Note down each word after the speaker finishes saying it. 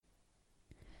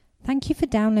Thank you for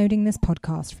downloading this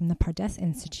podcast from the Pardes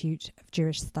Institute of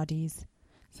Jewish Studies.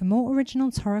 For more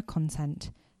original Torah content,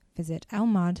 visit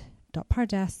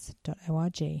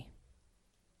elmad.pardes.org.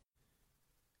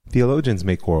 Theologians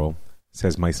may quarrel,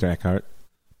 says Meister Eckhart,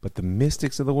 but the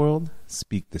mystics of the world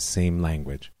speak the same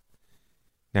language.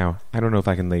 Now, I don't know if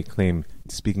I can lay claim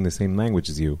to speaking the same language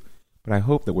as you, but I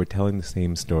hope that we're telling the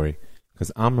same story,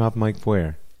 because I'm Rav Mike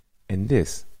Boyer, and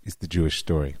this is the Jewish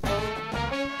Story.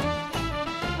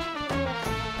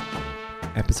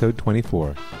 Episode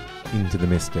 24, Into the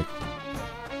Mystic.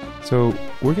 So,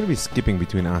 we're going to be skipping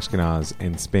between Ashkenaz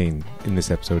and Spain in this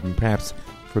episode, and perhaps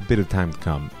for a bit of time to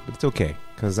come, but it's okay,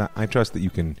 because I trust that you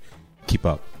can keep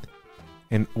up.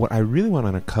 And what I really want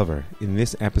to uncover in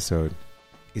this episode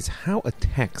is how a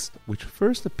text which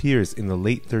first appears in the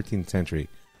late 13th century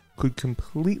could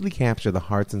completely capture the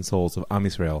hearts and souls of Am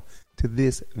Yisrael to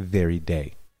this very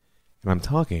day. And I'm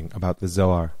talking about the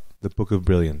Zohar, the Book of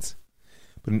Brilliance.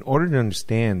 But in order to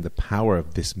understand the power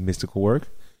of this mystical work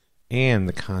and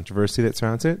the controversy that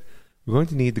surrounds it, we're going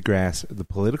to need to grasp the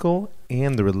political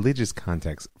and the religious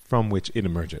context from which it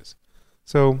emerges.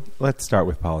 So let's start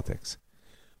with politics.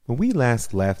 When we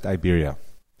last left Iberia,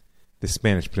 the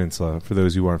Spanish peninsula, for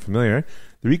those who aren't familiar,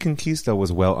 the Reconquista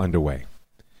was well underway.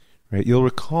 Right? You'll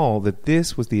recall that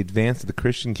this was the advance of the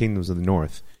Christian kingdoms of the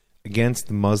north against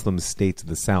the Muslim states of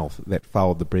the south that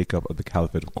followed the breakup of the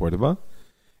Caliphate of Cordoba,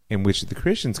 in which the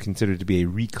Christians considered to be a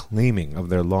reclaiming of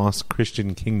their lost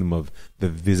Christian kingdom of the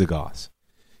Visigoths.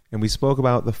 And we spoke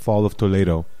about the fall of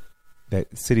Toledo,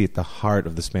 that city at the heart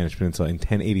of the Spanish peninsula, in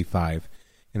 1085,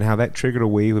 and how that triggered a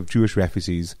wave of Jewish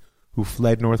refugees who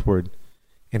fled northward,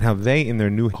 and how they, in their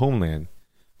new homeland,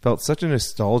 felt such a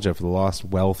nostalgia for the lost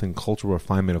wealth and cultural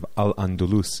refinement of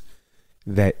Al-Andalus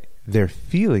that their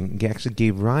feeling actually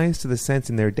gave rise to the sense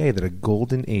in their day that a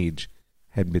golden age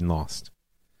had been lost.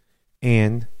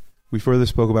 And we further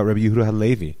spoke about Rabbi Yehuda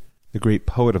Halevi, the great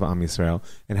poet of Am Yisrael,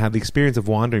 and how the experience of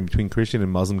wandering between Christian and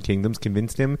Muslim kingdoms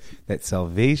convinced him that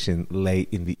salvation lay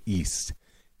in the east,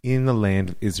 in the land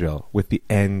of Israel, with the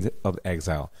end of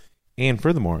exile. And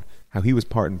furthermore, how he was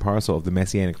part and parcel of the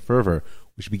Messianic fervor,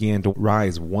 which began to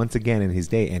rise once again in his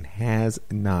day and has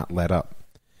not let up.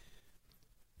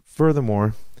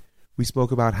 Furthermore, we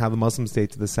spoke about how the Muslim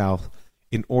states of the south,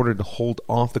 in order to hold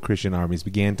off the Christian armies,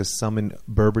 began to summon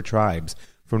Berber tribes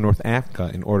from North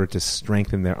Africa in order to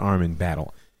strengthen their arm in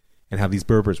battle, and how these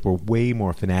Berbers were way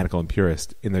more fanatical and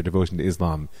purist in their devotion to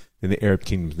Islam than the Arab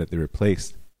kingdoms that they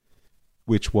replaced,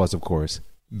 which was, of course,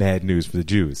 bad news for the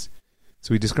Jews.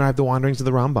 So he described the wanderings of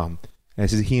the Rambam,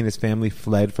 as he and his family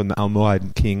fled from the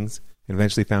Almohad kings and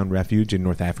eventually found refuge in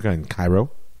North Africa and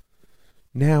Cairo.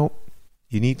 Now,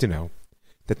 you need to know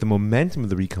that the momentum of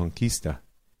the Reconquista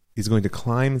is going to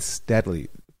climb steadily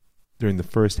during the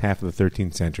first half of the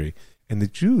 13th century, and the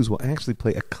Jews will actually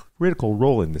play a critical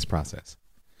role in this process,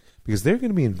 because they're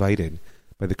going to be invited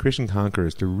by the Christian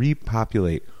conquerors to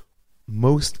repopulate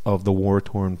most of the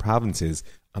war-torn provinces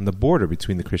on the border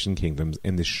between the Christian kingdoms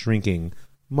and the shrinking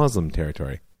Muslim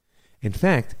territory. In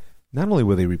fact, not only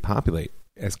will they repopulate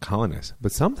as colonists,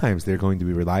 but sometimes they're going to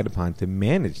be relied upon to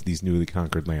manage these newly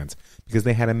conquered lands, because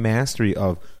they had a mastery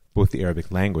of both the Arabic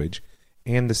language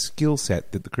and the skill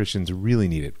set that the Christians really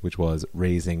needed, which was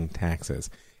raising taxes.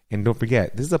 And don't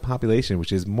forget, this is a population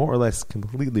which is more or less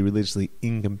completely religiously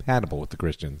incompatible with the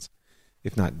Christians,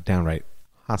 if not downright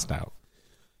hostile.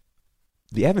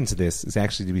 The evidence of this is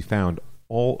actually to be found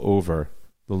all over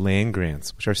the land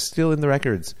grants, which are still in the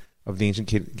records of the ancient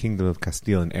kingdom of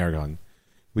Castile and Aragon.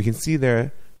 We can see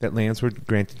there that lands were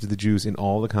granted to the Jews in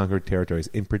all the conquered territories.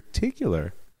 In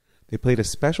particular, they played a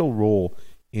special role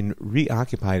in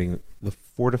reoccupying the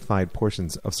fortified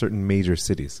portions of certain major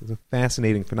cities. It's a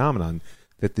fascinating phenomenon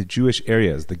that the Jewish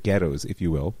areas, the ghettos, if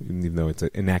you will, even though it's an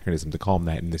anachronism to call them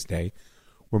that in this day,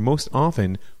 were most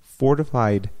often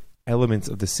fortified elements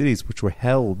of the cities which were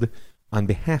held on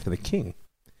behalf of the king.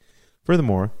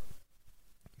 Furthermore,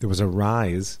 there was a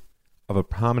rise of a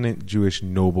prominent Jewish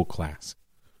noble class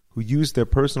who used their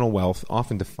personal wealth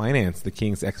often to finance the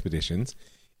king's expeditions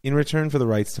in return for the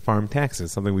rights to farm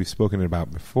taxes, something we've spoken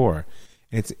about before.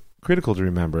 And it's critical to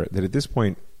remember that at this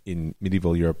point in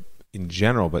medieval Europe in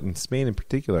general, but in Spain in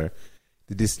particular,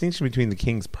 the distinction between the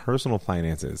king's personal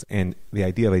finances and the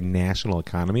idea of a national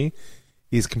economy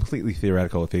is completely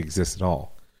theoretical if it exists at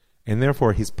all. And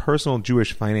therefore, his personal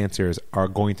Jewish financiers are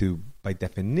going to, by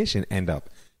definition, end up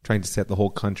trying to set the whole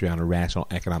country on a rational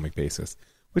economic basis,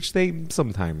 which they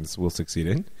sometimes will succeed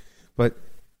in. But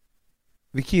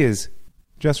the key is,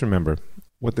 just remember,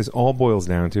 what this all boils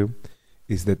down to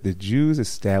is that the Jews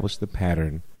established the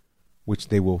pattern which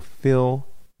they will fill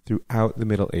throughout the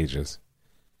Middle Ages.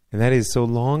 And that is, so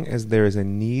long as there is a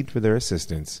need for their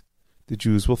assistance, the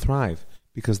Jews will thrive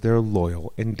because they're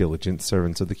loyal and diligent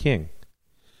servants of the king.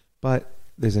 But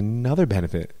there's another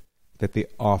benefit that they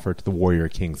offer to the warrior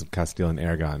kings of Castile and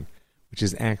Aragon, which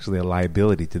is actually a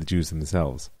liability to the Jews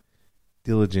themselves.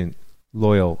 Diligent,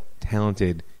 loyal,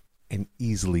 talented, and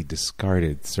easily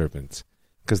discarded servants,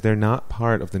 because they're not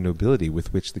part of the nobility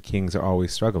with which the kings are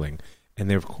always struggling, and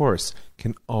they, of course,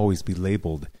 can always be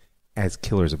labeled as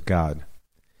killers of God.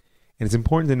 And it's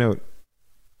important to note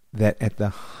that at the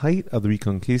height of the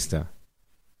Reconquista,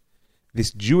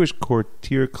 this Jewish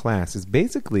courtier class is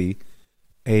basically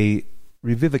a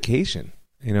revivification,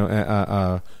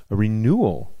 a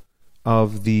renewal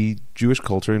of the Jewish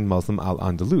culture in Muslim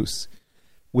Al-Andalus,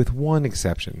 with one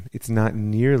exception. It's not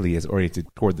nearly as oriented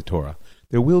toward the Torah.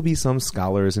 There will be some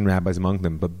scholars and rabbis among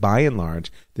them, but by and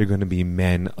large, they're going to be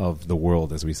men of the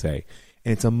world, as we say.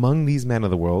 And it's among these men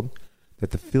of the world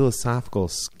that the philosophical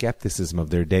skepticism of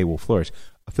their day will flourish,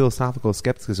 a philosophical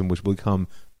skepticism which will become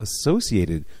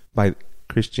associated by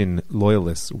Christian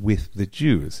loyalists with the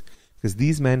Jews. Because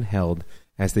these men held,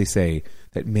 as they say,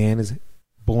 that man is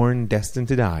born destined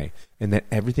to die, and that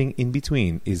everything in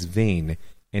between is vain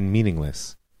and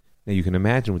meaningless. Now you can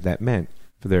imagine what that meant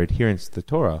for their adherence to the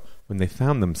Torah when they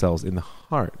found themselves in the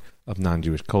heart of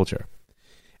non-Jewish culture.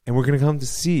 And we're going to come to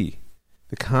see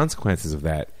the consequences of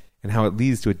that and how it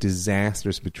leads to a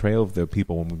disastrous betrayal of the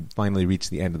people when we finally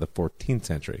reach the end of the 14th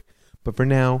century. But for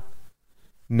now,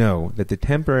 know that the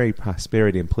temporary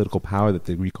prosperity and political power that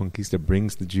the Reconquista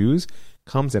brings the Jews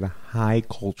comes at a high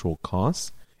cultural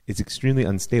cost. It's extremely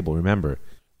unstable. Remember,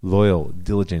 loyal,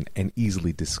 diligent, and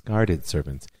easily discarded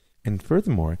servants. And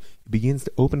furthermore, it begins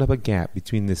to open up a gap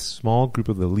between this small group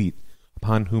of the elite,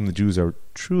 upon whom the Jews are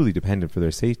truly dependent for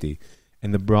their safety,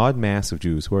 and the broad mass of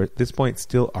Jews who are at this point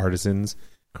still artisans,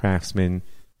 craftsmen,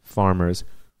 farmers,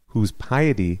 whose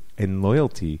piety and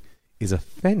loyalty is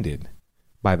offended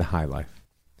by the high life.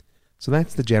 So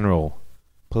that's the general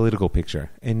political picture.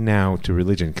 And now to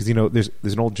religion, because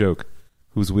there's an old joke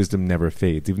whose wisdom never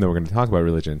fades, even though we're going to talk about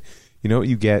religion. You know what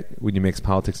you get when you mix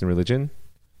politics and religion?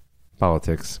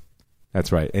 Politics.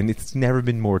 That's right. And it's never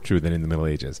been more true than in the Middle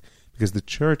Ages, because the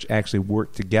church actually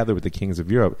worked together with the kings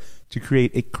of Europe to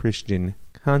create a Christian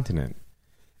continent.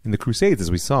 And the Crusades,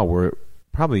 as we saw, were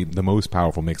probably the most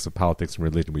powerful mix of politics and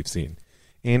religion we've seen.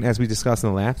 And as we discussed in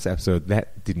the last episode,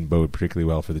 that didn't bode particularly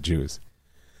well for the Jews.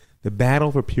 The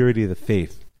battle for purity of the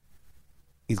faith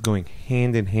is going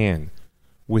hand in hand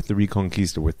with the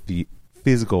Reconquista, with the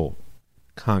physical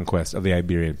conquest of the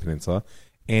Iberian Peninsula,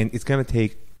 and it's going to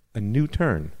take a new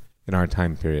turn in our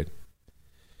time period.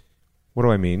 What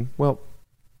do I mean? Well,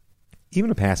 even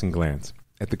a passing glance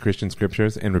at the Christian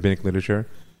scriptures and rabbinic literature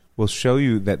will show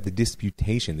you that the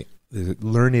disputation, the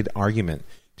learned argument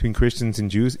between Christians and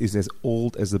Jews is as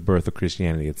old as the birth of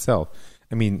Christianity itself.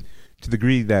 I mean, to the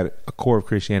degree that a core of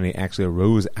Christianity actually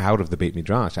arose out of the Beit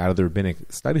Midrash, out of the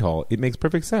rabbinic study hall, it makes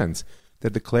perfect sense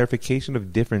that the clarification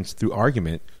of difference through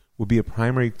argument would be a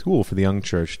primary tool for the young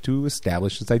church to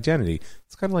establish its identity.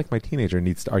 It's kind of like my teenager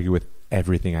needs to argue with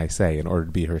everything I say in order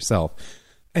to be herself.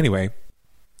 Anyway,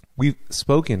 we've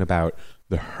spoken about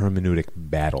the hermeneutic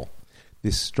battle,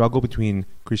 this struggle between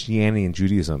Christianity and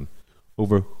Judaism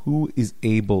over who is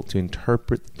able to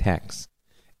interpret the text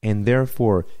and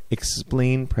therefore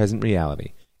explain present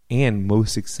reality and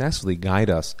most successfully guide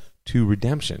us to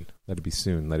redemption. Let it be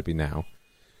soon, let it be now.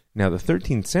 Now, the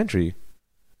 13th century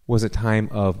was a time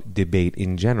of debate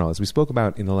in general. As we spoke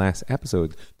about in the last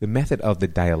episode, the method of the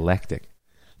dialectic,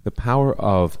 the power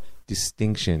of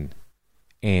distinction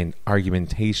and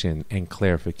argumentation and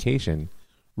clarification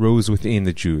rose within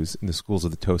the Jews in the schools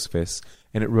of the Tosafos,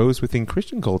 and it rose within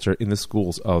Christian culture in the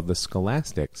schools of the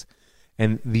scholastics.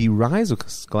 And the rise of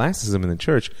scholasticism in the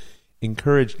church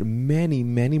encouraged many,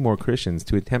 many more Christians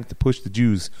to attempt to push the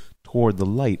Jews toward the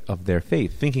light of their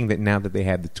faith, thinking that now that they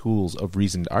had the tools of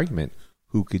reasoned argument,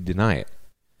 who could deny it?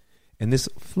 And this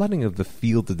flooding of the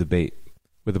field of debate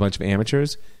with a bunch of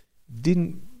amateurs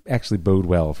didn't actually bode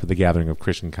well for the gathering of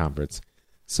Christian converts.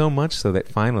 So much so that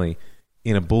finally,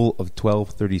 in a bull of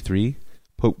 1233,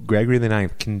 Pope Gregory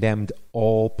IX condemned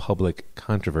all public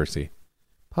controversy.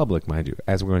 Public, mind you,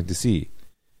 as we're going to see.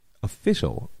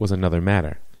 Official was another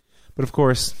matter. But of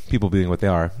course, people being what they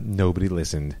are, nobody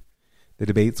listened. The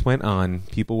debates went on,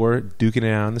 people were duking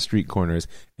it out on the street corners,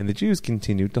 and the Jews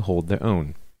continued to hold their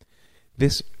own.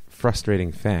 This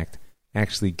frustrating fact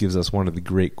actually gives us one of the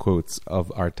great quotes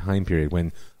of our time period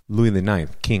when Louis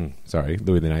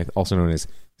IX, also known as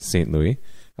Saint Louis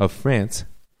of France,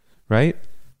 right,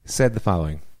 said the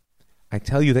following: "I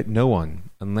tell you that no one,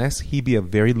 unless he be a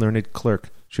very learned clerk,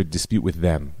 should dispute with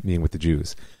them, meaning with the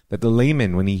Jews, that the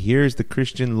layman, when he hears the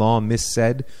Christian law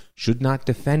missaid, should not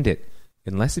defend it,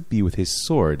 unless it be with his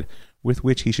sword, with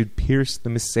which he should pierce the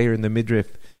missayer in the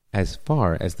midriff as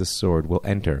far as the sword will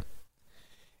enter.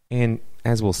 And,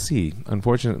 as we'll see,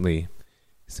 unfortunately,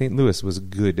 St. Louis was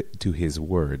good to his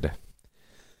word.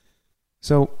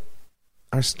 So,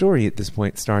 our story at this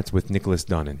point starts with Nicholas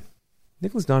Donin.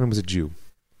 Nicholas Donin was a Jew,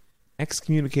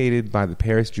 excommunicated by the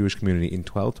Paris Jewish community in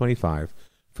 1225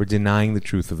 for denying the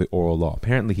truth of the oral law.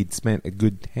 Apparently, he'd spent a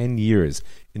good 10 years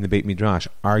in the Beit Midrash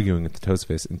arguing with the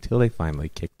Tosafos until they finally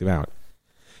kicked him out.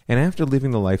 And after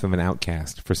living the life of an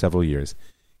outcast for several years,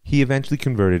 he eventually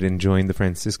converted and joined the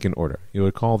Franciscan order. You'll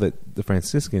recall that the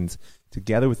Franciscans,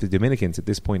 together with the Dominicans at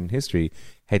this point in history,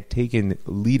 had taken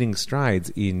leading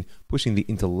strides in pushing the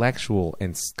intellectual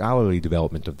and scholarly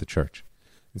development of the church.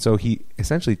 And so he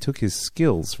essentially took his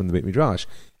skills from the Beit Midrash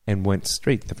and went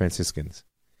straight to the Franciscans.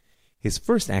 His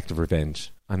first act of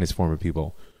revenge on his former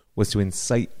people was to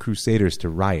incite crusaders to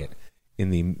riot in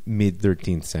the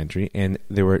mid-13th century, and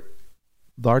there were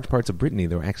large parts of Brittany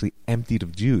that were actually emptied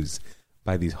of Jews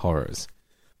by these horrors.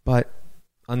 But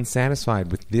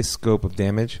unsatisfied with this scope of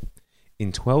damage, in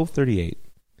 1238,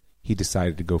 he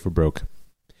decided to go for broke.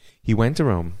 He went to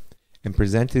Rome and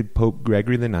presented Pope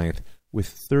Gregory IX with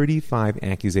 35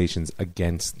 accusations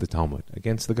against the Talmud,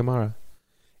 against the Gemara,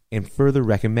 and further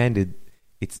recommended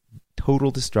its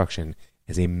total destruction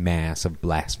as a mass of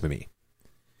blasphemy.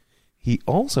 He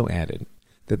also added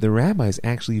that the rabbis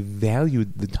actually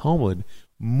valued the Talmud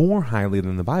more highly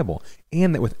than the Bible,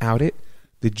 and that without it,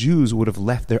 the Jews would have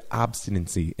left their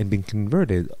obstinacy and been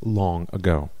converted long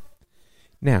ago.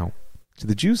 Now, to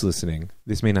the Jews listening,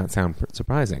 this may not sound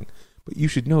surprising, but you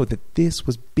should know that this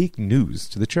was big news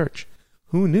to the church.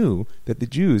 Who knew that the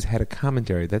Jews had a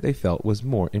commentary that they felt was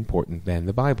more important than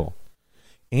the Bible?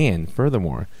 And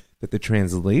furthermore, that the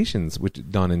translations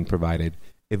which Donin provided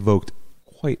evoked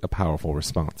quite a powerful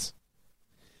response.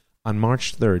 On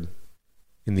March 3rd,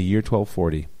 in the year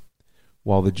 1240,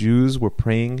 while the Jews were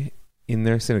praying in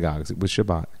their synagogues, it was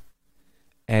Shabbat,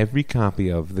 every copy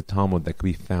of the Talmud that could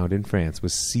be found in France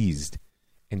was seized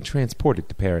and transported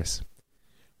to Paris,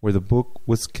 where the book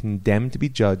was condemned to be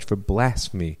judged for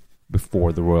blasphemy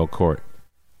before the royal court.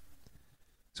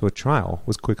 So a trial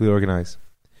was quickly organized,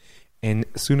 and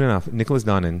soon enough, Nicholas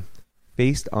Donin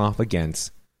faced off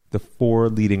against the four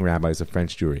leading rabbis of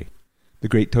French Jewry, the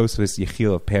great Tosafos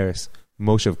Yechiel of Paris,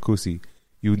 Moshe of Kusi,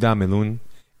 Yehuda Melun,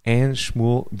 and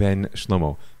Shmuel ben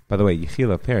Shlomo. By the way,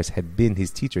 Yechiel of Paris had been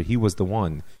his teacher. He was the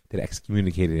one that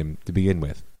excommunicated him to begin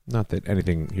with. Not that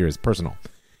anything here is personal.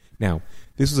 Now,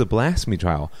 this was a blasphemy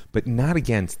trial, but not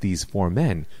against these four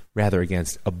men, rather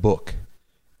against a book.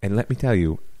 And let me tell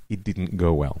you, it didn't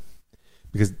go well.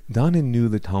 Because Donin knew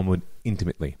the Talmud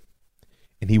intimately,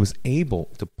 and he was able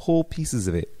to pull pieces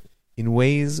of it in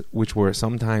ways which were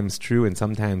sometimes true and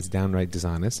sometimes downright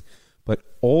dishonest, but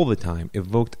all the time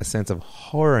evoked a sense of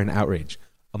horror and outrage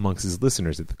amongst his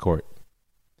listeners at the court.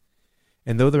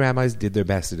 And though the rabbis did their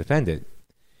best to defend it,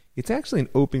 it's actually an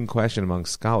open question among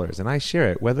scholars, and I share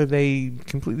it, whether they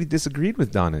completely disagreed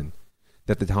with Donin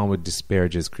that the Talmud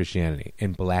disparages Christianity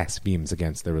and blasphemes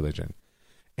against their religion.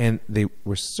 And they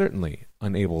were certainly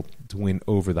unable to win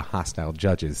over the hostile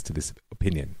judges to this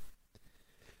opinion.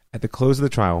 At the close of the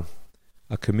trial,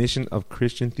 a commission of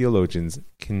Christian theologians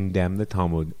condemned the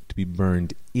Talmud to be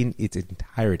burned in its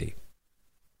entirety.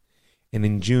 And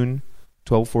in June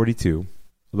 1242,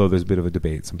 although there's a bit of a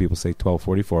debate, some people say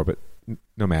 1244, but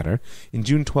no matter, in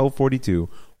June 1242,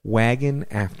 wagon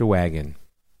after wagon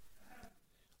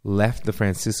left the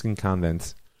Franciscan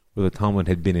convents where the Talmud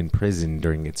had been imprisoned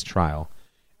during its trial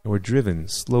and were driven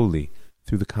slowly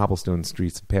through the cobblestone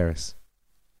streets of Paris.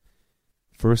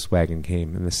 First wagon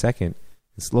came, and the second,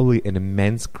 and slowly an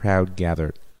immense crowd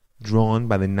gathered, drawn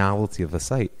by the novelty of the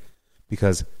sight,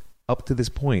 because up to this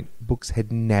point, books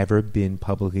had never been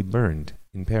publicly burned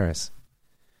in Paris.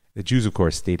 The Jews, of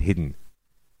course, stayed hidden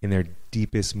in their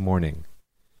deepest mourning,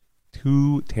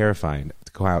 too terrified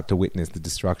to go out to witness the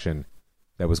destruction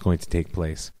that was going to take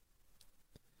place.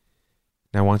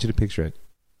 Now I want you to picture it.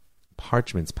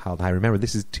 Parchments piled high. Remember,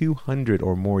 this is 200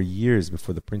 or more years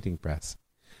before the printing press.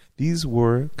 These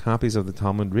were copies of the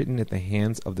Talmud written at the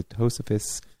hands of the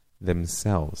Tosafos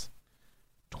themselves.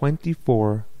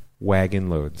 24 wagon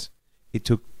loads. It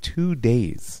took 2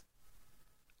 days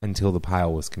until the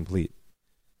pile was complete.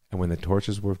 And when the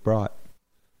torches were brought,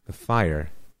 the fire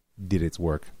did its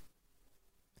work.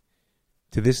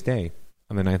 To this day,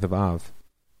 on the 9th of Av,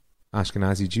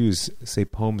 Ashkenazi Jews say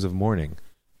poems of mourning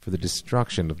for the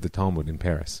destruction of the Talmud in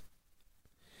Paris.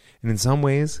 And in some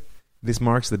ways, this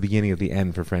marks the beginning of the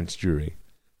end for French Jewry.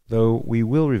 though we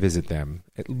will revisit them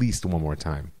at least one more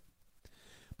time.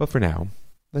 But for now,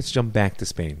 let's jump back to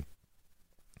Spain,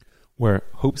 where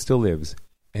hope still lives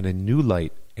and a new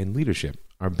light and leadership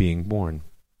are being born.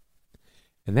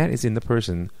 And that is in the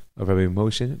person of Rabbi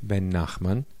Moshe ben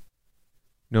Nachman,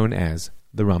 known as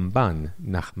the Ramban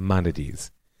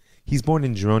Nachmanides. He's born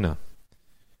in Girona,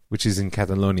 which is in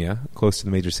Catalonia, close to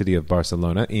the major city of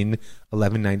Barcelona, in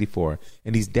 1194,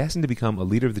 and he's destined to become a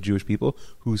leader of the Jewish people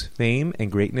whose fame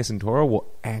and greatness in Torah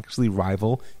will actually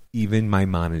rival even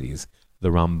Maimonides, the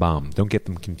Rambam. Don't get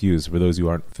them confused for those who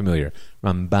aren't familiar.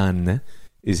 Ramban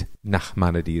is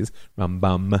Nachmanides,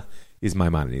 Rambam is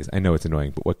Maimonides. I know it's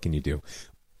annoying, but what can you do?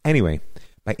 Anyway,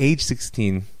 by age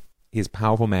 16, his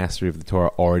powerful mastery of the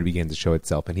Torah already began to show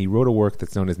itself, and he wrote a work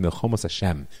that's known as Milchomos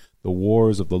Hashem, the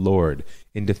Wars of the Lord,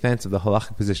 in defense of the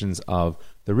halachic positions of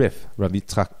the Rif, Rabbi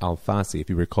Yitzchak Alfasi. If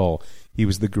you recall, he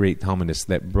was the great Talmudist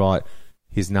that brought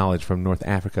his knowledge from North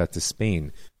Africa to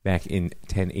Spain back in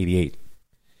 1088.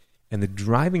 And the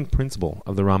driving principle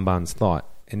of the Ramban's thought,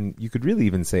 and you could really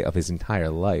even say of his entire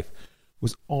life,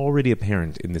 was already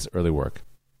apparent in this early work.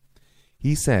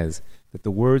 He says that the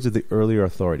words of the earlier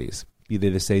authorities, be they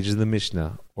the sages of the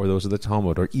Mishnah, or those of the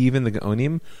Talmud, or even the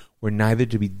Gaonim, were neither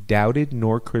to be doubted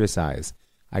nor criticized.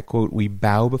 I quote, "We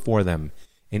bow before them,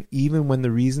 and even when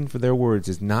the reason for their words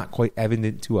is not quite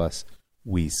evident to us,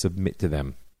 we submit to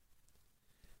them."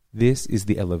 This is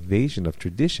the elevation of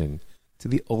tradition to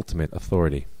the ultimate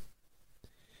authority.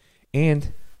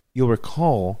 And you'll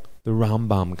recall the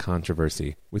Rambam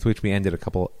controversy, with which we ended a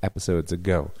couple episodes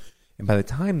ago. And by the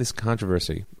time this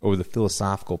controversy over the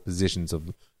philosophical positions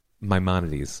of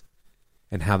Maimonides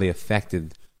and how they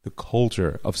affected the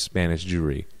culture of Spanish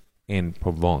Jewry and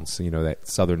Provence, that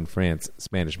southern France,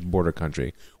 Spanish border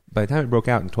country, by the time it broke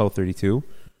out in 1232,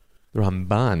 the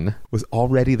Ramban was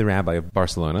already the rabbi of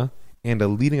Barcelona and a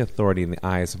leading authority in the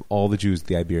eyes of all the Jews of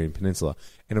the Iberian Peninsula,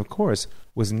 and of course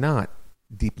was not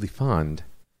deeply fond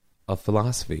of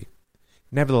philosophy.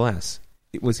 Nevertheless,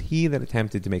 it was he that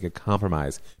attempted to make a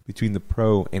compromise between the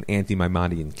pro- and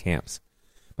anti-Maimonidean camps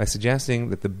by suggesting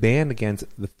that the ban against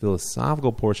the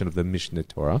philosophical portion of the Mishneh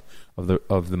Torah,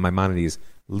 of the Maimonides'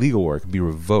 legal work, be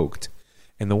revoked,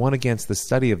 and the one against the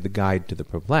study of the Guide to the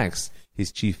Perplexed,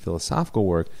 his chief philosophical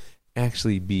work,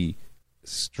 actually be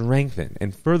strengthened,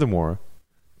 and furthermore,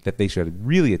 that they should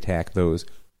really attack those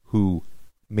who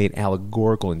made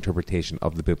allegorical interpretation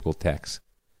of the biblical text.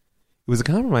 It was a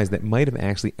compromise that might have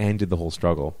actually ended the whole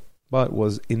struggle, but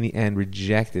was in the end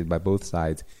rejected by both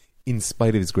sides in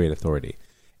spite of his great authority.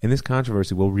 And this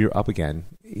controversy will rear up again,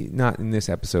 not in this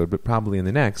episode, but probably in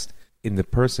the next, in the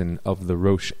person of the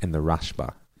Rosh and the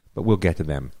Rashba. But we'll get to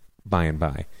them by and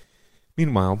by.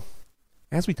 Meanwhile,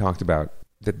 as we talked about,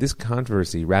 that this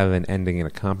controversy, rather than ending in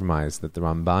a compromise that the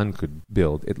Ramban could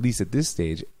build, at least at this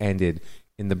stage, ended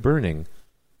in the burning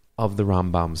of the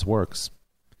Rambam's works.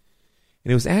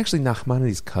 And it was actually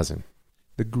Nachmanides' cousin,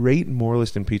 the great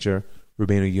moralist and preacher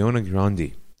Rabbeinu Yonah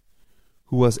Grandi,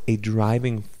 who was a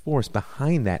driving force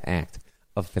behind that act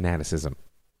of fanaticism.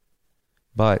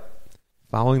 But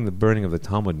following the burning of the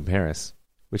Talmud in Paris,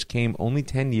 which came only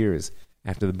 10 years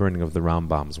after the burning of the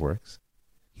Rambam's works,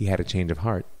 he had a change of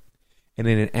heart. And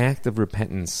in an act of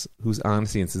repentance whose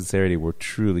honesty and sincerity were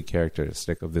truly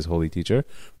characteristic of this holy teacher,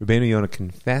 Rabbeinu Yonah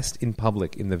confessed in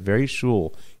public in the very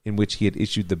shul in which he had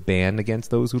issued the ban against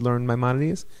those who learned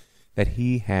Maimonides that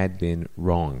he had been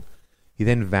wrong. He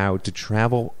then vowed to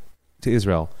travel to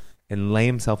Israel and lay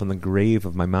himself in the grave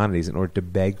of Maimonides in order to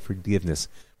beg forgiveness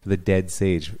for the dead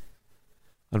sage.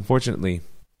 Unfortunately,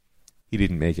 he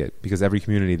didn't make it, because every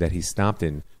community that he stopped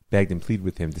in begged and pleaded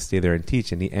with him to stay there and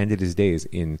teach, and he ended his days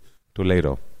in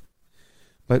Toledo.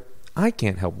 But I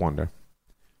can't help wonder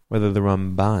whether the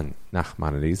Ramban,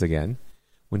 Nachmanides again,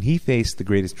 when he faced the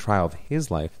greatest trial of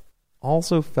his life,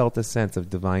 also felt a sense of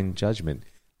divine judgment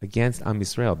against Am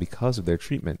Yisrael because of their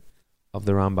treatment of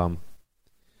the Rambam.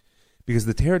 Because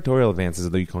the territorial advances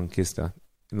of the Reconquista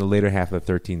in the later half of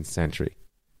the 13th century,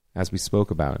 as we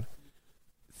spoke about,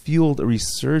 fueled a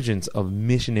resurgence of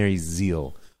missionary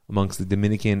zeal amongst the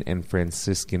Dominican and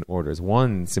Franciscan orders.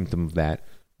 One symptom of that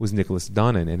was Nicholas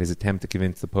Donnan and his attempt to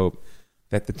convince the Pope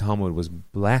that the Talmud was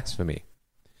blasphemy.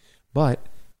 But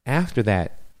after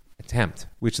that attempt,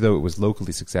 which though it was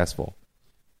locally successful,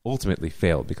 ultimately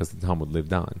failed because the Talmud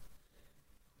lived on,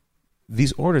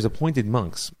 these orders appointed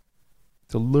monks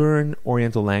to learn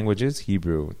Oriental languages,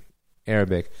 Hebrew,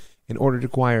 Arabic, in order to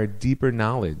acquire deeper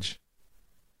knowledge.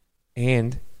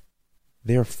 And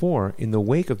therefore, in the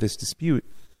wake of this dispute,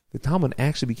 the Talmud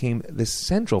actually became the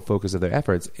central focus of their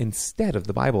efforts instead of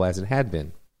the Bible as it had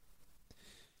been.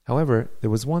 However, there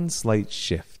was one slight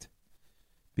shift,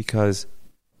 because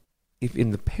if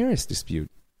in the Paris dispute,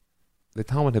 the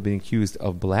Talmud had been accused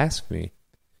of blasphemy,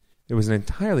 there was an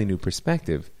entirely new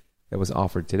perspective that was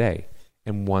offered today,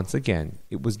 and once again,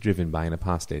 it was driven by an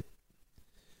apostate.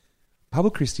 Pablo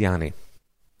Cristiani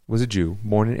was a Jew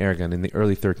born in Aragon in the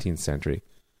early 13th century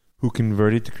who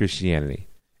converted to Christianity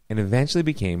and eventually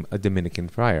became a Dominican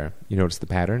friar. You notice the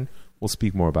pattern? We'll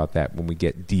speak more about that when we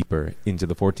get deeper into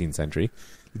the 14th century.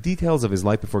 The details of his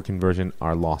life before conversion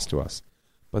are lost to us,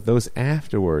 but those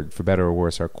afterward, for better or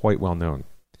worse, are quite well known.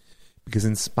 Because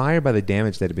inspired by the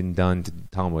damage that had been done to the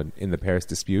Talmud in the Paris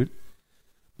dispute,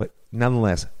 but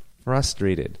nonetheless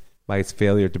frustrated by its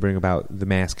failure to bring about the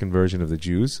mass conversion of the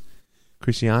Jews,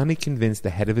 Cristiani convinced the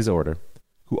head of his order,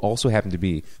 who also happened to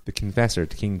be the confessor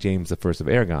to King James I of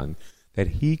Aragon, that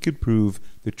he could prove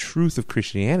the truth of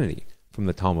Christianity from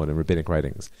the Talmud and rabbinic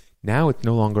writings. Now it's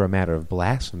no longer a matter of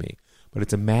blasphemy, but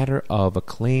it's a matter of a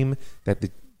claim that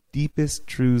the deepest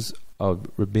truths of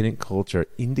rabbinic culture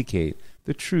indicate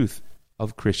the truth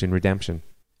of Christian redemption.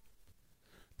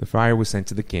 The friar was sent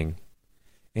to the king,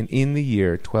 and in the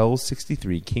year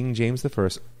 1263, King James I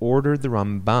ordered the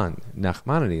Ramban,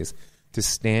 Nachmanides, to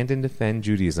stand and defend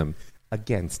Judaism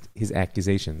against his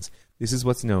accusations. This is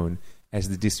what's known as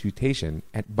the Disputation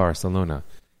at Barcelona.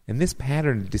 And this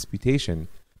pattern of disputation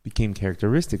became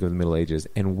characteristic of the Middle Ages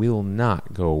and will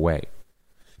not go away,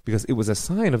 because it was a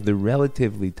sign of the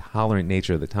relatively tolerant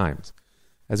nature of the times,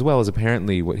 as well as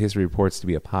apparently what history reports to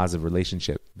be a positive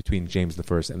relationship between James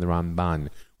I and the Ramban,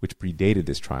 which predated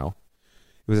this trial.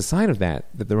 It was a sign of that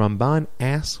the Ramban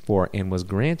asked for and was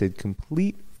granted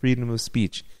complete freedom of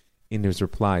speech in his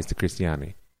replies to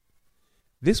Cristiani.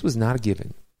 This was not a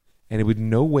given, and it would in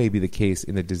no way be the case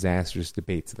in the disastrous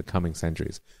debates of the coming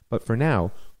centuries. But for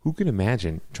now, who can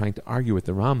imagine trying to argue with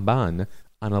the Ramban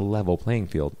on a level playing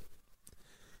field?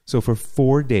 So for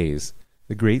 4 days,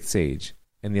 the great sage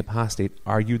and the apostate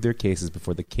argued their cases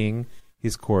before the king,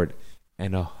 his court,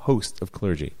 and a host of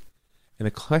clergy. And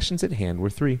the questions at hand were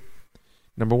 3.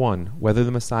 Number 1, whether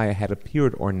the Messiah had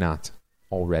appeared or not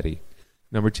already.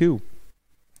 Number 2,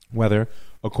 whether,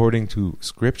 according to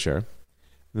Scripture,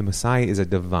 the Messiah is a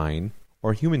divine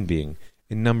or human being.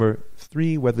 And number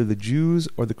 3, whether the Jews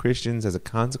or the Christians, as a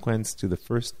consequence to the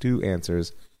first 2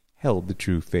 answers, held the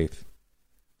true faith.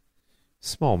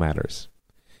 Small matters,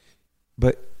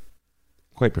 but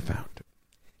quite profound.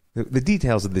 The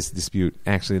details of this dispute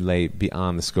actually lay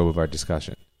beyond the scope of our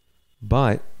discussion,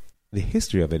 but the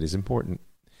history of it is important,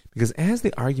 because as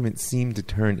the argument seemed to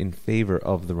turn in favor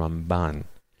of the Ramban,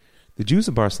 the Jews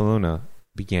of Barcelona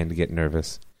began to get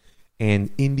nervous,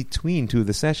 and in between 2 of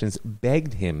the sessions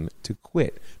begged him to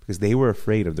quit because they were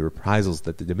afraid of the reprisals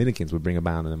that the Dominicans would bring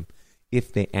about on them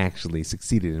if they actually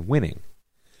succeeded in winning.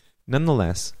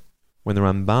 Nonetheless, when the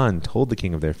Ramban told the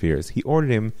king of their fears, he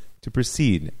ordered him to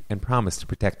proceed and promised to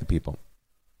protect the people.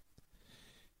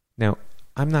 Now,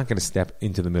 I'm not going to step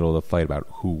into the middle of the fight about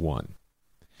who won.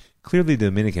 Clearly, the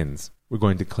Dominicans were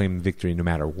going to claim victory no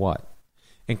matter what,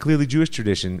 and clearly Jewish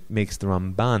tradition makes the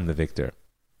Ramban the victor.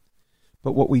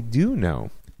 But what we do know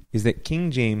is that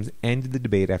King James ended the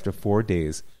debate after 4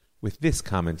 days with this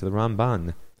comment to the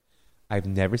Ramban: "I've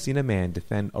never seen a man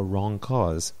defend a wrong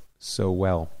cause so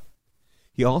well."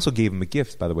 He also gave him a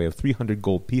gift, by the way, of 300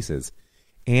 gold pieces,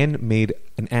 and made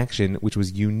an action which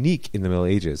was unique in the Middle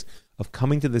Ages of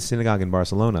coming to the synagogue in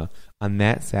Barcelona on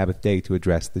that Sabbath day to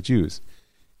address the Jews.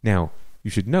 Now,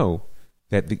 you should know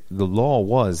that the law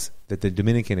was that the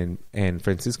Dominican and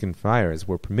Franciscan friars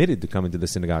were permitted to come into the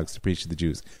synagogues to preach to the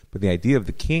Jews, but the idea of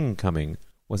the king coming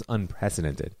was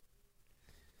unprecedented.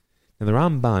 Now, the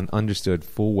Ramban understood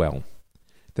full well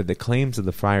that the claims of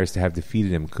the friars to have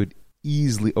defeated him could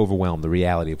easily overwhelm the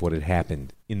reality of what had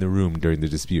happened in the room during the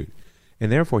dispute,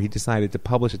 and therefore he decided to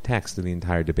publish a text of the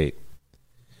entire debate.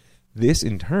 This,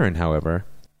 in turn, however,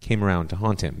 came around to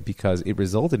haunt him, because it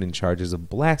resulted in charges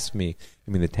of blasphemy.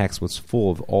 I mean, the text was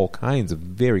full of all kinds of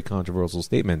very controversial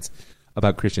statements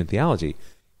about Christian theology,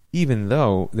 even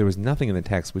though there was nothing in the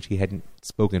text which he hadn't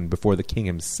spoken before the king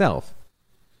himself.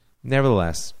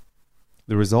 Nevertheless,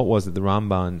 the result was that the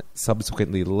Ramban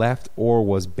subsequently left or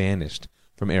was banished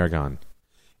from Aragon,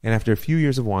 and after a few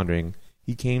years of wandering,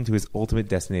 he came to his ultimate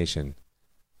destination,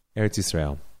 Eretz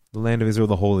Israel, the land of Israel,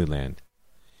 the Holy Land.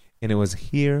 And it was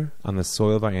here, on the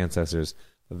soil of our ancestors,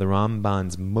 that the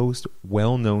Ramban's most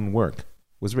well-known work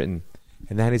was written,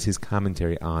 and that is his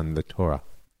commentary on the Torah.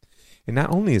 And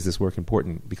not only is this work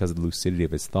important because of the lucidity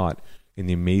of his thought and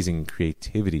the amazing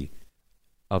creativity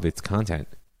of its content,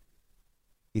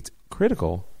 it's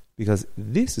critical because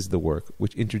this is the work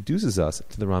which introduces us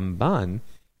to the Ramban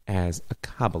as a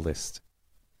Kabbalist.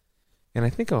 And I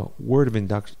think a word of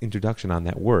introduction on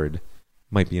that word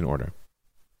might be in order.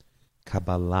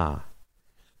 Kabbalah.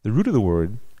 The root of the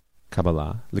word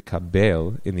Kabbalah,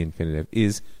 lekabel in the infinitive,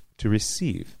 is to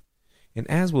receive. And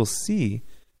as we'll see,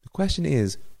 the question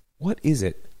is, what is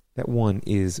it that one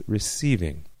is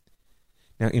receiving?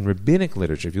 Now, in rabbinic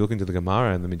literature, if you look into the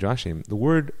Gemara and the Midrashim, the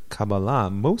word Kabbalah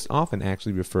most often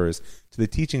actually refers to the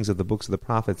teachings of the books of the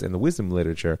prophets and the wisdom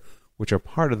literature, which are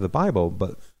part of the Bible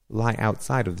but lie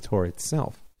outside of the Torah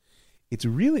itself. It's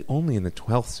really only in the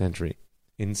 12th century,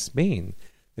 in Spain,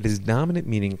 that its dominant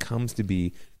meaning comes to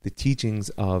be the teachings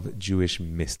of Jewish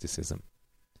mysticism.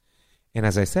 And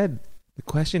as I said, the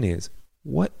question is,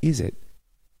 what is it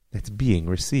that's being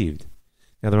received?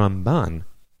 Now, the Ramban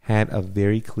had a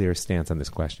very clear stance on this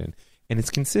question, and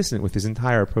it's consistent with his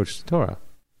entire approach to Torah.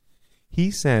 He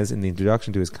says in the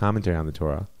introduction to his commentary on the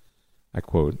Torah, I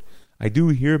quote, "I do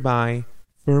hereby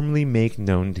firmly make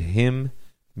known to him,"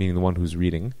 meaning the one who's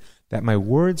reading, "that my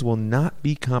words will not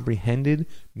be comprehended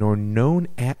nor known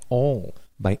at all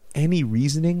by any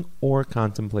reasoning or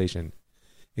contemplation,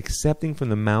 excepting from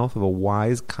the mouth of a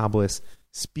wise Kabbalist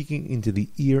speaking into the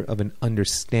ear of an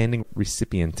understanding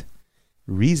recipient.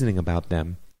 Reasoning about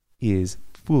them is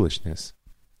foolishness."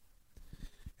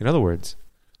 In other words,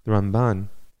 the Ramban,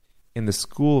 in the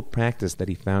school of practice that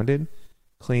he founded,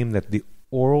 claimed that the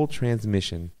oral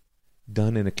transmission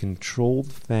done in a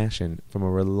controlled fashion from a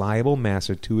reliable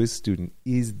master to his student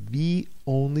is the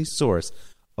only source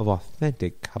of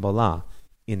authentic Kabbalah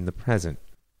in the present.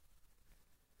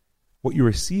 What you're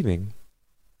receiving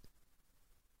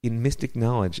in mystic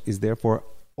knowledge is therefore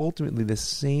ultimately the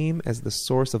same as the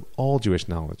source of all Jewish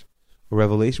knowledge, a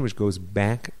revelation which goes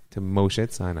back to Moshe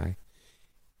at Sinai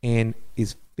and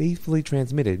is faithfully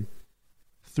transmitted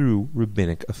through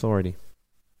rabbinic authority.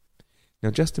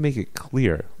 Now, just to make it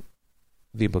clear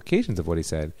the implications of what he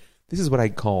said, this is what I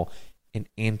call an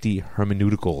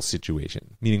anti-hermeneutical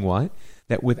situation. Meaning what?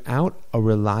 That without a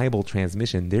reliable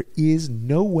transmission, there is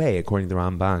no way, according to the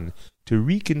Ramban, to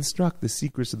reconstruct the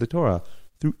secrets of the Torah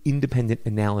through independent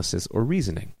analysis or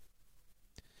reasoning.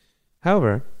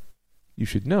 However, you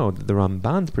should know that the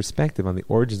Ramban's perspective on the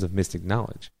origins of mystic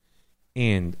knowledge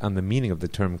and on the meaning of the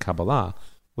term Kabbalah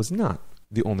was not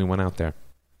the only one out there.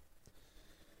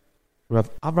 Rav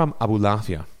Avram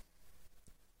Abulafia,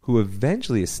 who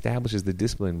eventually establishes the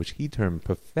discipline which he termed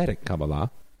prophetic Kabbalah,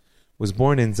 was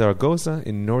born in Zaragoza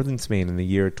in northern Spain in the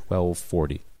year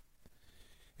 1240.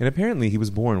 And apparently he was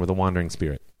born with a wandering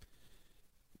spirit,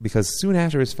 because soon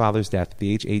after his father's death at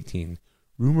the age 18,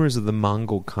 rumors of the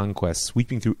Mongol conquest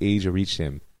sweeping through Asia reached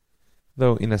him,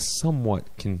 though in a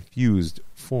somewhat confused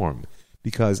form,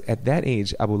 because at that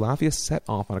age Abulafia set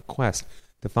off on a quest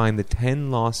to find the 10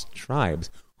 lost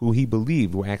tribes who he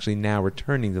believed were actually now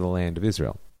returning to the land of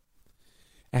Israel.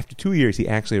 After 2 years, he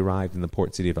actually arrived in the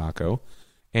port city of Akko,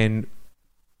 and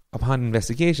upon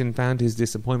investigation found to his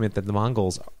disappointment that the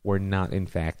Mongols were not in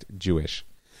fact Jewish.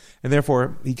 And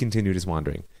therefore, he continued his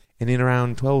wandering. And in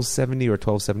around 1270 or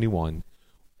 1271,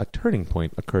 a turning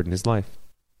point occurred in his life.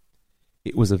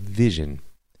 It was a vision.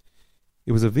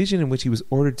 It was a vision in which he was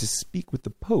ordered to speak with the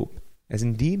Pope, as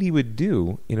indeed he would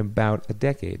do in about a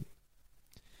decade.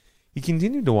 He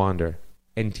continued to wander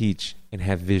and teach and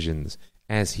have visions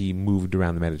as he moved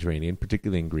around the Mediterranean,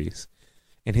 particularly in Greece.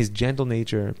 And his gentle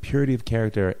nature, purity of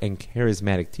character, and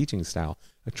charismatic teaching style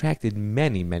attracted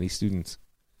many, many students.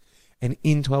 And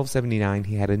in 1279,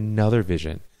 he had another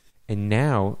vision. And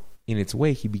now, in its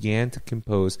wake, he began to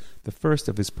compose the first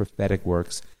of his prophetic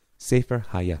works, Sefer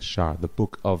HaYashar, the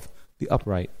Book of the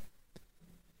Upright.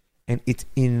 And it's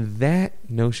in that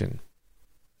notion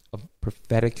of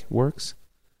prophetic works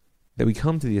that we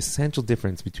come to the essential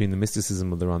difference between the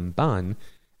mysticism of the Ramban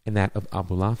and that of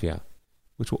Abulafia,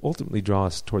 which will ultimately draw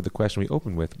us toward the question we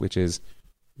open with, which is,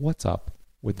 what's up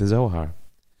with the Zohar?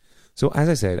 So, as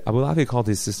I said, Abulafia called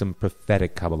his system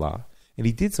prophetic Kabbalah, and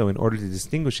he did so in order to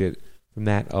distinguish it from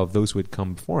that of those who had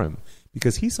come before him,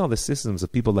 because he saw the systems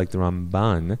of people like the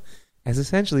Ramban as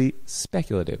essentially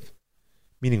speculative.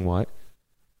 Meaning what?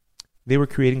 They were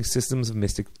creating systems of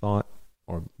mystic thought,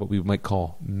 or what we might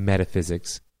call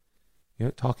metaphysics,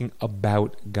 talking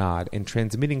about God and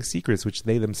transmitting secrets which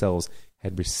they themselves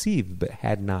had received but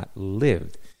had not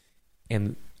lived.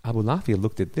 And Abulafia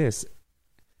looked at this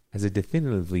as a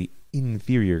definitively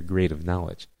inferior grade of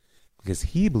knowledge, because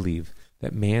he believed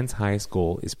that man's highest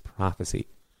goal is prophecy,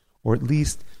 or at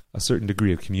least a certain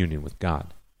degree of communion with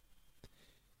God.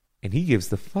 And he gives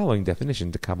the following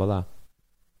definition to Kabbalah.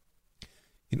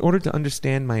 In order to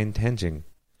understand my intention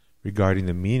regarding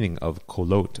the meaning of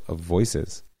kolot, of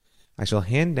voices, I shall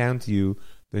hand down to you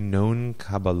the known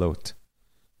Kabbalot,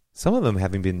 some of them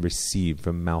having been received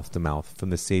from mouth to mouth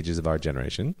from the sages of our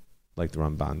generation, like the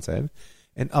Ramban said,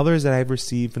 and others that I have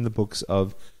received from the books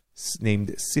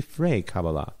named Sifrei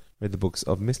Kabbalah, or the books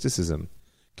of mysticism,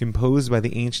 composed by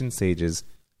the ancient sages,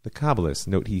 the Kabbalists.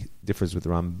 Note he differs with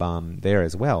Rambam there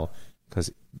as well,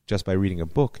 because just by reading a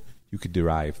book, you could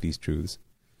derive these truths.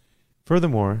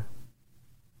 Furthermore,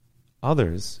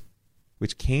 others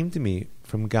which came to me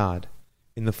from God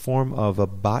in the form of a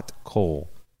bat kol,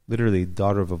 literally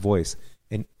daughter of a voice,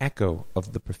 an echo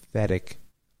of the prophetic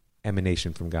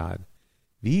emanation from God.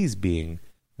 These being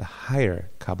the higher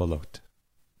Kabbalot.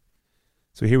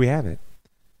 So here we have it.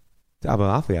 The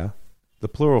Abulafia, the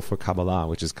plural for Kabbalah,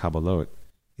 which is Kabbalot,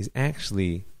 is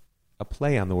actually a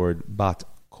play on the word bat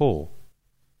kol.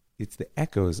 It's the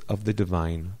echoes of the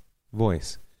divine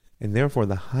voice. And therefore,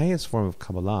 the highest form of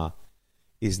Kabbalah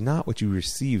is not what you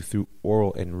receive through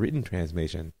oral and written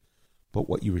transmission, but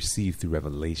what you receive through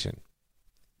revelation.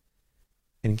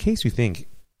 And in case you think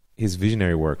his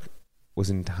visionary work was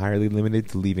entirely limited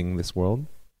to leaving this world,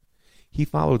 he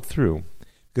followed through,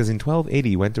 because in 1280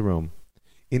 he went to Rome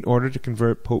in order to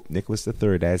convert Pope Nicholas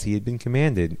III as he had been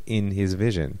commanded in his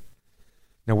vision.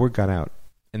 Now word got out,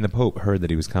 and the Pope heard that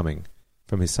he was coming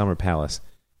from his summer palace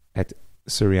at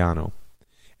Suriano,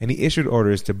 and he issued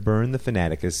orders to burn the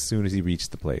fanatic as soon as he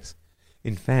reached the place.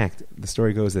 In fact, the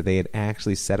story goes that they had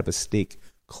actually set up a stake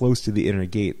close to the inner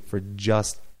gate for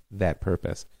just that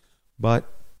purpose. But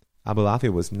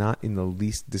Abulafia was not in the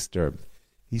least disturbed.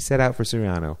 He set out for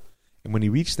Suriano, and when he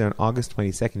reached there on August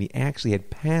 22nd, he actually had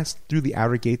passed through the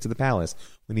outer gates of the palace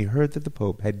when he heard that the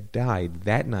Pope had died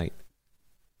that night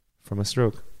from a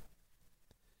stroke.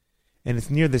 And it's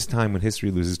near this time when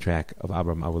history loses track of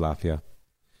Abram Abulafia.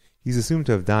 He's assumed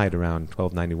to have died around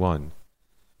 1291,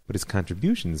 but his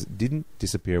contributions didn't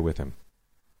disappear with him.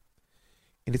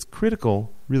 And it's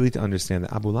critical, really, to understand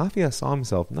that Abulafia saw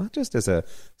himself not just as a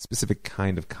specific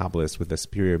kind of Kabbalist with a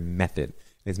superior method.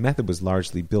 His method was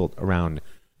largely built around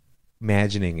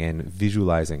imagining and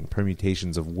visualizing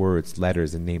permutations of words,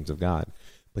 letters, and names of God.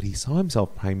 But he saw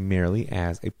himself primarily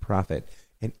as a prophet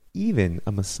and even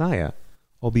a Messiah,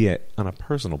 albeit on a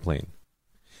personal plane.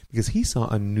 Because he saw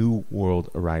a new world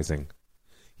arising,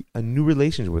 a new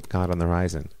relationship with God on the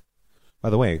horizon. By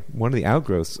the way, one of the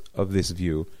outgrowths of this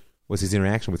view was his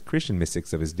interaction with Christian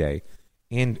mystics of his day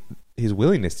and his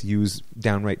willingness to use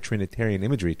downright Trinitarian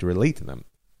imagery to relate to them.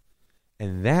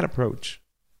 And that approach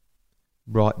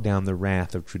brought down the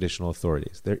wrath of traditional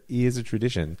authorities. There is a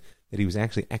tradition that he was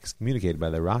actually excommunicated by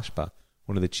the Rashba,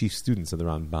 one of the chief students of the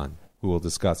Ramban, who we'll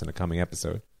discuss in a coming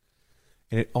episode.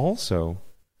 And it also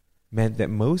meant that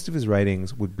most of his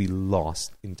writings would be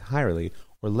lost entirely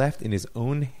or left in his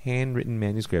own handwritten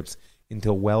manuscripts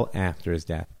until well after his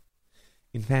death.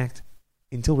 In fact,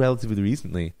 until relatively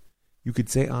recently, you could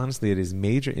say honestly that his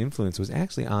major influence was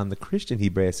actually on the Christian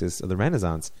Hebraicists of the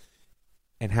Renaissance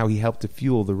and how he helped to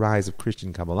fuel the rise of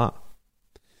Christian Kabbalah.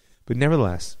 But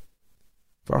nevertheless,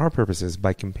 for our purposes,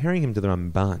 by comparing him to the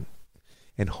Ramban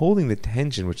and holding the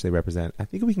tension which they represent, I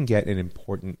think we can get an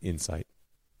important insight.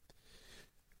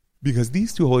 Because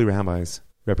these two holy rabbis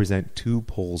represent two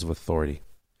poles of authority,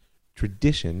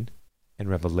 tradition and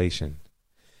revelation.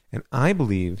 And I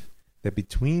believe that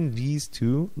between these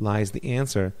two lies the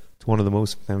answer to one of the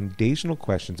most foundational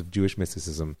questions of Jewish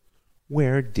mysticism.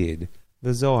 Where did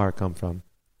the Zohar come from?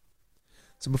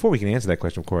 So before we can answer that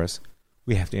question, of course,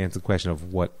 we have to answer the question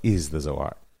of what is the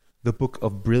Zohar, the book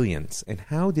of brilliance, and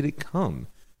how did it come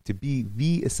to be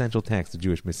the essential text of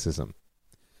Jewish mysticism?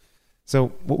 So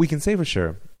what we can say for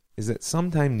sure is that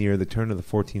sometime near the turn of the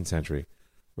 14th century,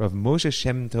 Rav Moshe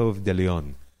Shem Tov de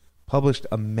Leon published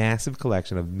a massive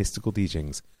collection of mystical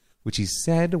teachings, which he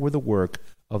said were the work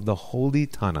of the holy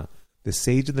Tana, the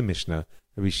sage of the Mishnah,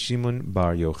 Rabbi Shimon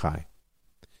Bar Yochai.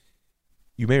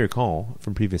 You may recall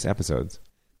from previous episodes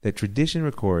that tradition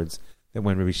records that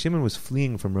when Rabbi Shimon was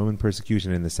fleeing from Roman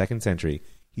persecution in the 2nd century,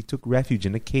 he took refuge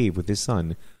in a cave with his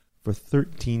son for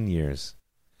 13 years.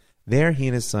 There he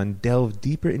and his son delved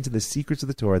deeper into the secrets of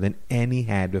the Torah than any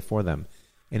had before them,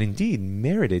 and indeed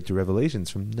merited to revelations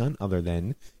from none other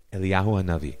than Eliyahu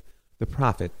HaNavi, the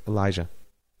prophet Elijah.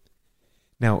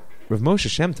 Now, Rav Moshe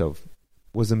Shem Tov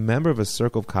was a member of a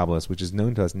circle of Kabbalists which is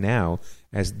known to us now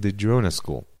as the Drona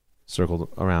school, circled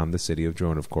around the city of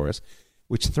Drona, of course,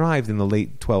 which thrived in the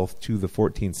late 12th to the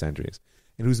 14th centuries,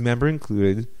 and whose member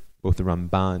included both the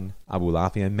Ramban,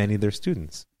 Abulafia, and many of their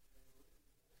students.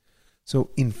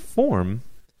 So in form,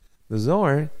 the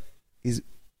Zohar is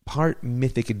part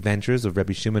mythic adventures of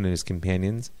Rabbi Shimon and his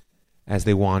companions as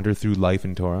they wander through life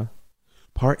in Torah,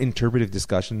 part interpretive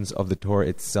discussions of the Torah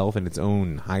itself in its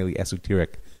own highly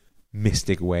esoteric,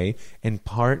 mystic way, and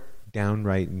part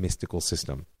downright mystical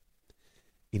system.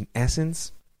 In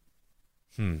essence,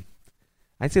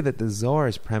 I'd say that the Zohar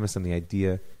is premised on the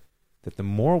idea that the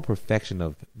moral perfection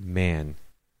of man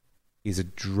is a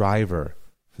driver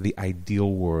for the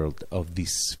ideal world of the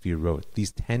Sfirot,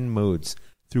 these 10 modes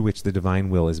through which the divine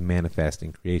will is manifest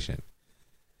in creation.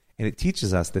 And it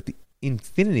teaches us that the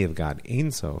infinity of God,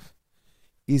 Ein Sof,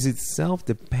 is itself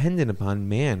dependent upon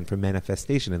man for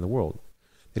manifestation in the world.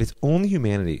 That it's only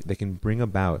humanity that can bring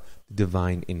about the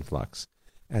divine influx.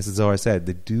 As the Zohar said,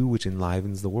 the dew which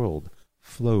enlivens the world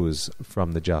flows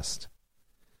from the just.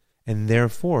 And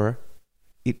therefore,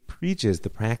 it preaches the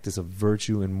practice of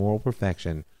virtue and moral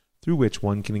perfection through which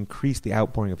one can increase the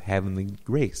outpouring of heavenly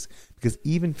grace. Because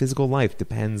even physical life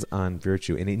depends on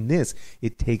virtue. And in this,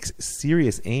 it takes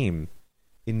serious aim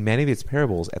in many of its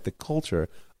parables at the culture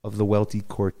of the wealthy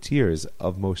courtiers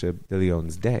of Moshe de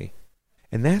Leon's day.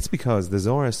 And that's because the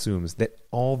Zohar assumes that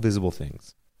all visible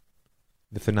things,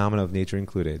 the phenomena of nature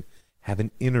included, have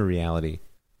an inner reality,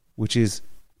 which is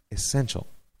essential.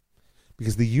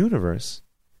 Because the universe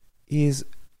is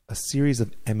a series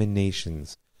of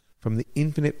emanations from the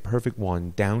infinite perfect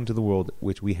one down to the world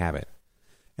which we habit.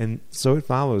 And so it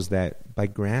follows that by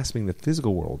grasping the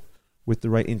physical world with the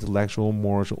right intellectual,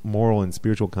 moral, and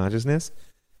spiritual consciousness,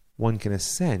 one can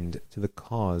ascend to the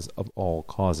cause of all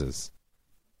causes.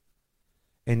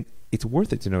 And it's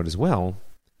worth it to note as well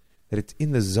that it's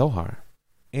in the Zohar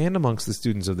and amongst the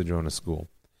students of the Drona school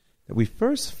that we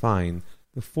first find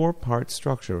the 4-part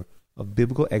structure of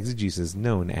biblical exegesis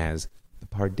known as the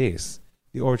Pardes,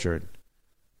 the orchard,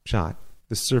 Pshat,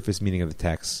 the surface meaning of the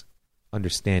text,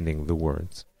 understanding the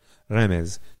words,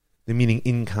 Remez, the meaning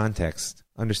in context,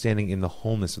 understanding in the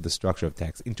wholeness of the structure of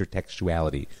text,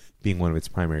 intertextuality being one of its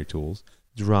primary tools,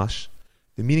 Drush,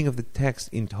 the meaning of the text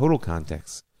in total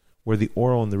context, where the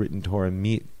oral and the written Torah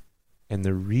meet and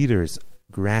the reader's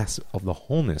grasp of the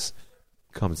wholeness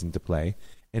comes into play,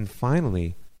 and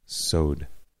finally, Sod,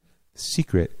 the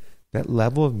secret, that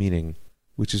level of meaning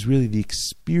which is really the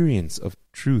experience of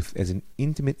truth as an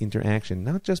intimate interaction,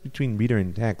 not just between reader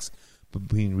and text, but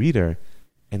between reader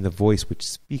and the voice which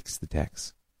speaks the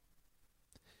text.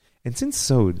 And since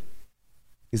Sod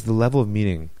is the level of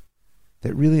meaning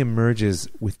that really emerges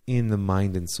within the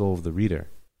mind and soul of the reader,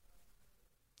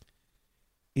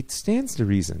 it stands to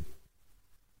reason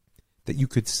that you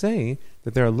could say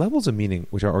that there are levels of meaning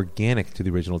which are organic to the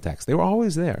original text. They were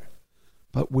always there,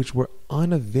 but which were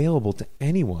unavailable to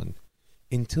anyone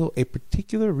until a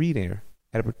particular reader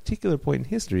at a particular point in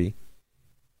history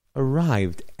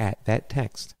arrived at that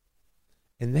text.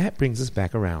 And that brings us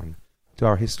back around to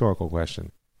our historical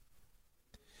question.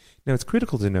 Now, it's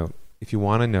critical to note, if you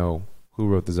want to know who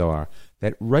wrote the Zohar,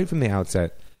 that right from the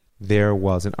outset, there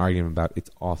was an argument about its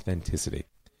authenticity.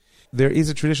 There is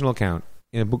a traditional account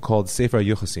in a book called Sefer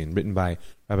Yochasin, written by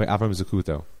Rabbi Avram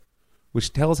Zakuto,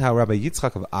 which tells how Rabbi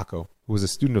Yitzchak of Akko, who was a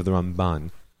student of the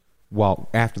Ramban, while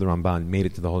after the Ramban made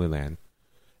it to the Holy Land,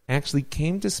 actually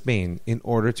came to Spain in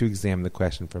order to examine the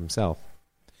question for himself.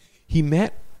 He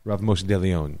met Rav Moshe de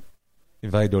Leon in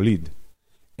Valladolid,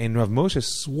 and Rav Moshe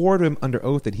swore to him under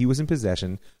oath that he was in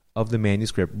possession of the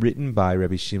manuscript written by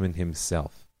Rabbi Shimon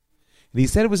himself. And he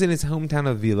said it was in his hometown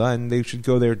of Vila, and they should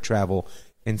go there, travel,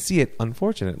 and see it.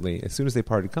 Unfortunately, as soon as they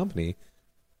parted company,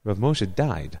 Rav Moshe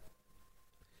died.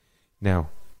 Now,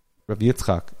 Rav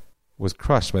Yitzchak was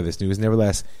crushed by this news.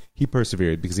 Nevertheless, he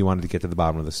persevered because he wanted to get to the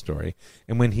bottom of the story.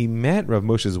 And when he met Rav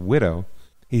Moshe's widow,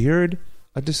 he heard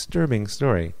a disturbing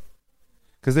story.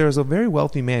 Because there was a very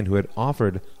wealthy man who had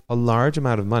offered a large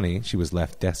amount of money, she was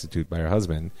left destitute by her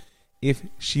husband, if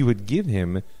she would give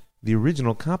him the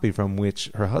original copy from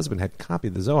which her husband had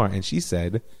copied the Zohar. And she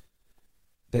said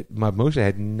that Rav Moshe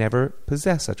had never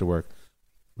possessed such a work.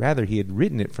 Rather, he had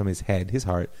written it from his head, his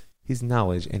heart, his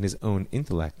knowledge, and his own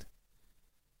intellect.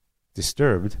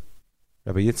 Disturbed,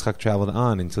 Rabbi Yitzchak traveled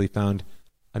on until he found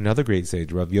another great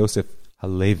sage, Rav Yosef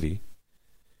Halevi.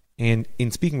 And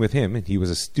in speaking with him, and he was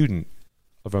a student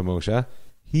of Rav Moshe,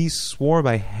 he swore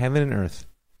by heaven and earth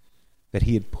that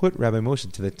he had put Rabbi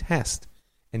Moshe to the test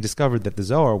and discovered that the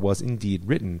Zohar was indeed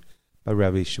written by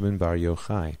Rabbi Shimon Bar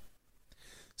Yochai.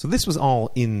 So this was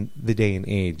all in the day and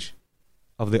age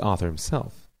of the author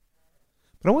himself.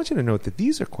 But I want you to note that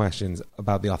these are questions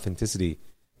about the authenticity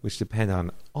which depend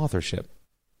on authorship.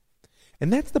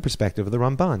 And that's the perspective of the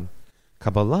Ramban.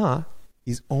 Kabbalah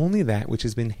is only that which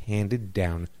has been handed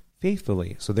down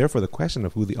faithfully. So therefore the question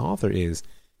of who the author is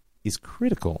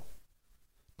critical.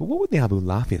 But what would the Abu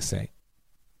Lafia say?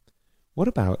 What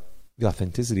about the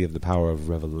authenticity of the power of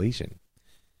revelation?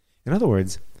 In other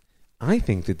words, I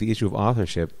think that the issue of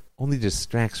authorship only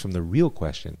distracts from the real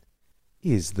question,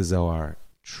 is the Zohar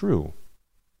true?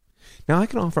 Now, I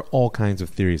can offer all kinds of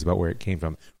theories about where it came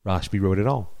from. Rashbi wrote it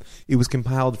all. It was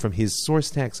compiled from his source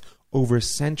text over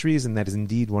centuries, and that is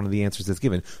indeed one of the answers that's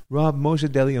given. Rav Moshe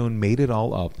DeLeon made it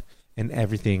all up, and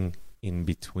everything in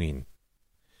between.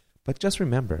 But just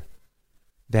remember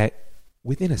that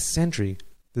within a century,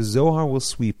 the Zohar will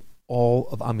sweep all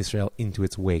of Am Yisrael into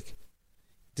its wake,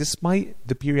 despite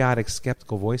the periodic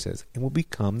skeptical voices, and will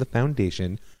become the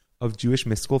foundation of Jewish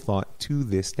mystical thought to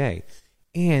this day.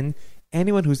 And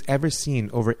anyone who's ever seen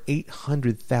over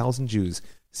 800,000 Jews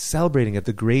celebrating at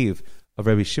the grave of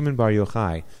Rabbi Shimon Bar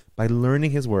Yochai by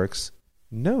learning his works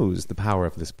knows the power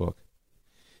of this book.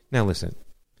 Now listen,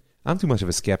 I'm too much of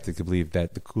a skeptic to believe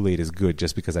that the Kool-Aid is good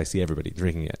just because I see everybody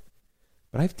drinking it.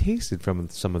 But I've tasted from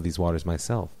some of these waters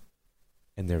myself,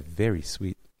 and they're very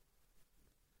sweet.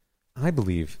 I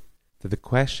believe that the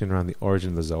question around the origin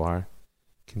of the Zohar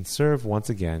can serve once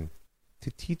again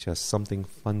to teach us something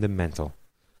fundamental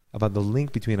about the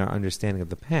link between our understanding of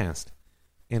the past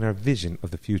and our vision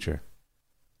of the future.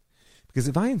 Because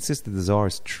if I insist that the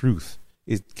Zohar's truth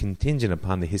is contingent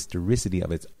upon the historicity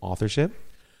of its authorship,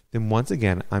 then once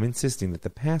again I'm insisting that the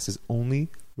past is only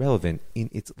relevant in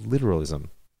its literalism.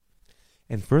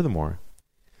 And furthermore,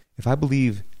 if I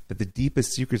believe that the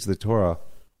deepest secrets of the Torah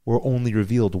were only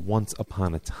revealed once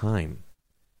upon a time,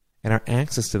 and our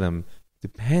access to them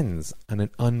depends on an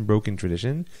unbroken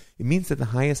tradition, it means that the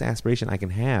highest aspiration I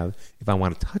can have, if I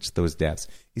want to touch those depths,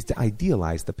 is to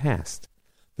idealize the past,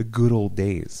 the good old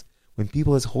days, when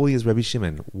people as holy as Rabbi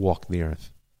Shimon walked the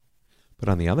earth. But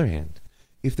on the other hand,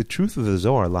 if the truth of the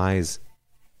Zohar lies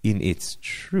in its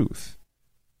truth,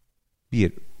 be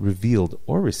it revealed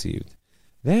or received,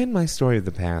 then my story of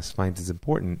the past finds its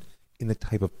importance in the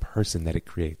type of person that it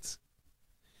creates.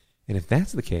 And if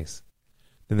that's the case,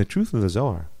 then the truth of the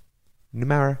Zohar, no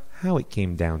matter how it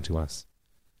came down to us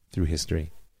through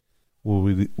history,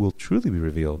 will truly be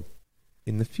revealed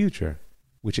in the future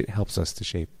which it helps us to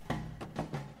shape.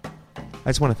 I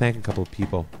just want to thank a couple of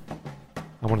people.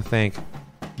 I want to thank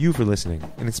you for listening,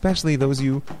 and especially those of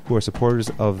you who are supporters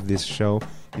of this show.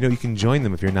 You know, you can join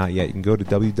them if you're not yet. You can go to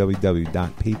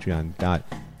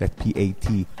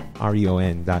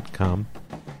www.patreon.com,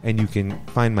 and you can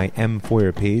find my M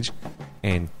Foyer page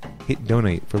and hit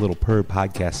donate for a little per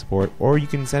podcast support, or you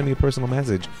can send me a personal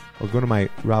message or go to my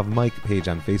Rav Mike page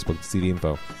on Facebook to see the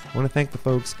info. I want to thank the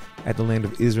folks at the Land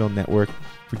of Israel Network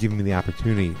for giving me the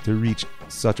opportunity to reach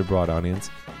such a broad audience.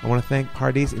 I want to thank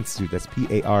Pardes Institute, that's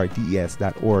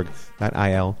pardes.org.il,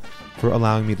 for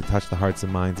allowing me to touch the hearts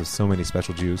and minds of so many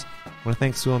special Jews. I want to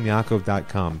thank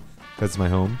SulamYaakov.com, because it's my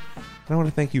home. And I want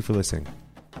to thank you for listening.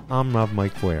 I'm Rav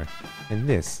Mike Foyer, and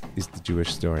this is The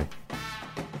Jewish Story.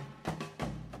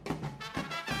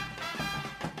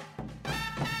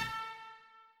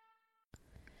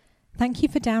 Thank you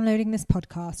for downloading this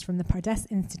podcast from the Pardes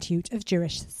Institute of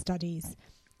Jewish Studies.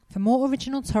 For more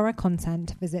original Torah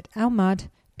content, visit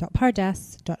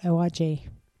almad.pardes.org.